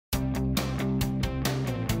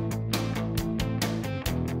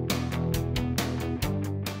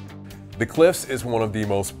The Cliffs is one of the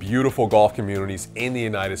most beautiful golf communities in the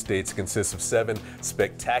United States. It consists of 7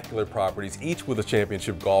 spectacular properties, each with a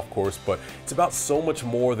championship golf course, but it's about so much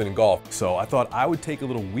more than golf. So I thought I would take a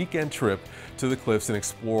little weekend trip to the Cliffs and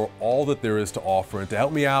explore all that there is to offer. And to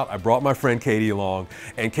help me out, I brought my friend Katie along.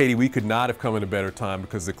 And Katie, we could not have come at a better time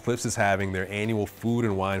because the Cliffs is having their annual Food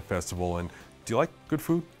and Wine Festival. And do you like good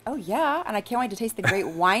food? Oh yeah, and I can't wait to taste the great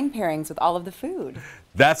wine pairings with all of the food.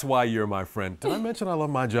 That's why you're my friend. Did I mention I love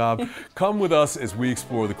my job? Come with us as we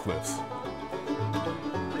explore the Cliffs.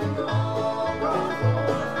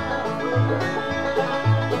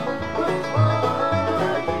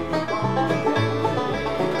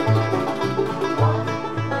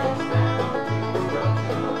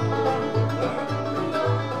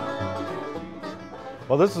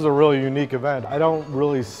 Well, this is a really unique event. I don't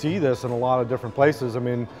really see this in a lot of different places. I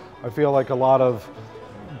mean, I feel like a lot of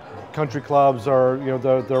country clubs are,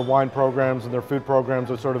 their wine programs and their food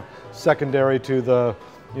programs are sort of secondary to the,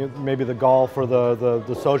 maybe the golf or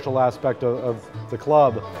the social aspect of the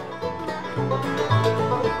club.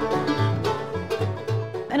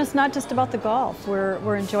 And it's not just about the golf.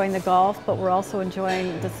 We're enjoying the golf, but we're also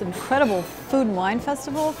enjoying this incredible Food and Wine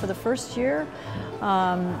Festival for the first year.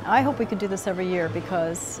 I hope we could do this every year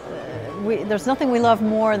because there's nothing we love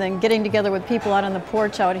more than getting together with people out on the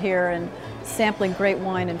porch out here and sampling great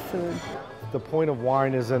wine and food. The point of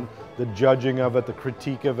wine isn't the judging of it, the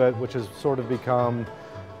critique of it, which has sort of become,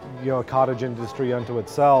 a cottage industry unto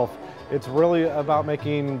itself. It's really about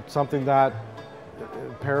making something that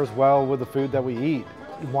pairs well with the food that we eat.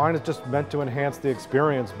 Wine is just meant to enhance the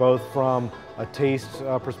experience, both from a taste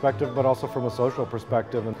perspective, but also from a social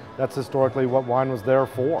perspective, and that's historically what wine was there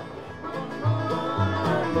for.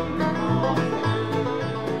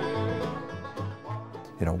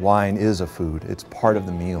 Wine is a food. It's part of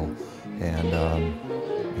the meal, and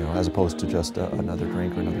as opposed to just another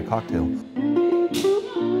drink or another cocktail.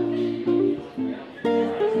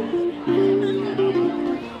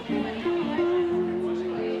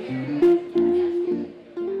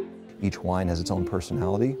 Each wine has its own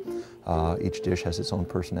personality. Each dish has its own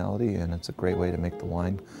personality, and it's a great way to make the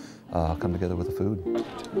wine come together with the food.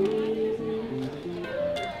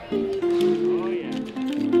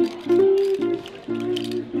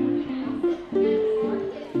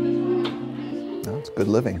 It's good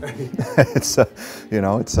living. It's, I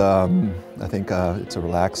think it's a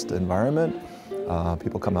relaxed environment.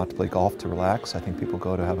 People come out to play golf to relax. I think people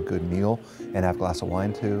go to have a good meal and have a glass of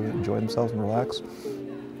wine to enjoy themselves and relax.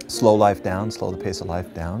 Slow life down, slow the pace of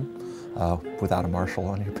life down, without a marshal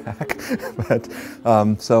on your back.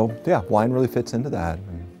 So yeah, wine really fits into that,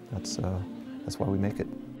 and that's why we make it.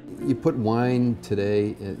 You put wine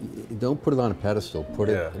today, don't put it on a pedestal,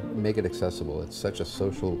 make it accessible. It's such a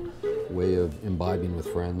social way of imbibing with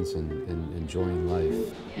friends and enjoying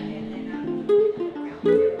life.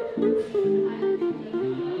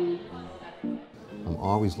 I'm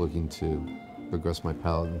always looking to progress my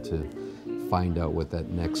palate and to find out what that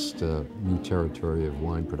next new territory of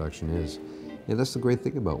wine production is. Yeah, that's the great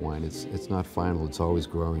thing about wine. It's not final. It's always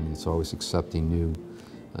growing. It's always accepting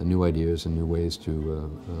new ideas and new ways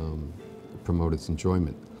to promote its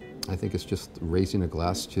enjoyment. I think it's just raising a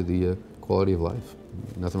glass to the quality of life.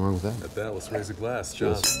 Nothing wrong with that. At that, let's raise a glass.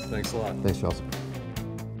 John, thanks a lot. Thanks, Charles.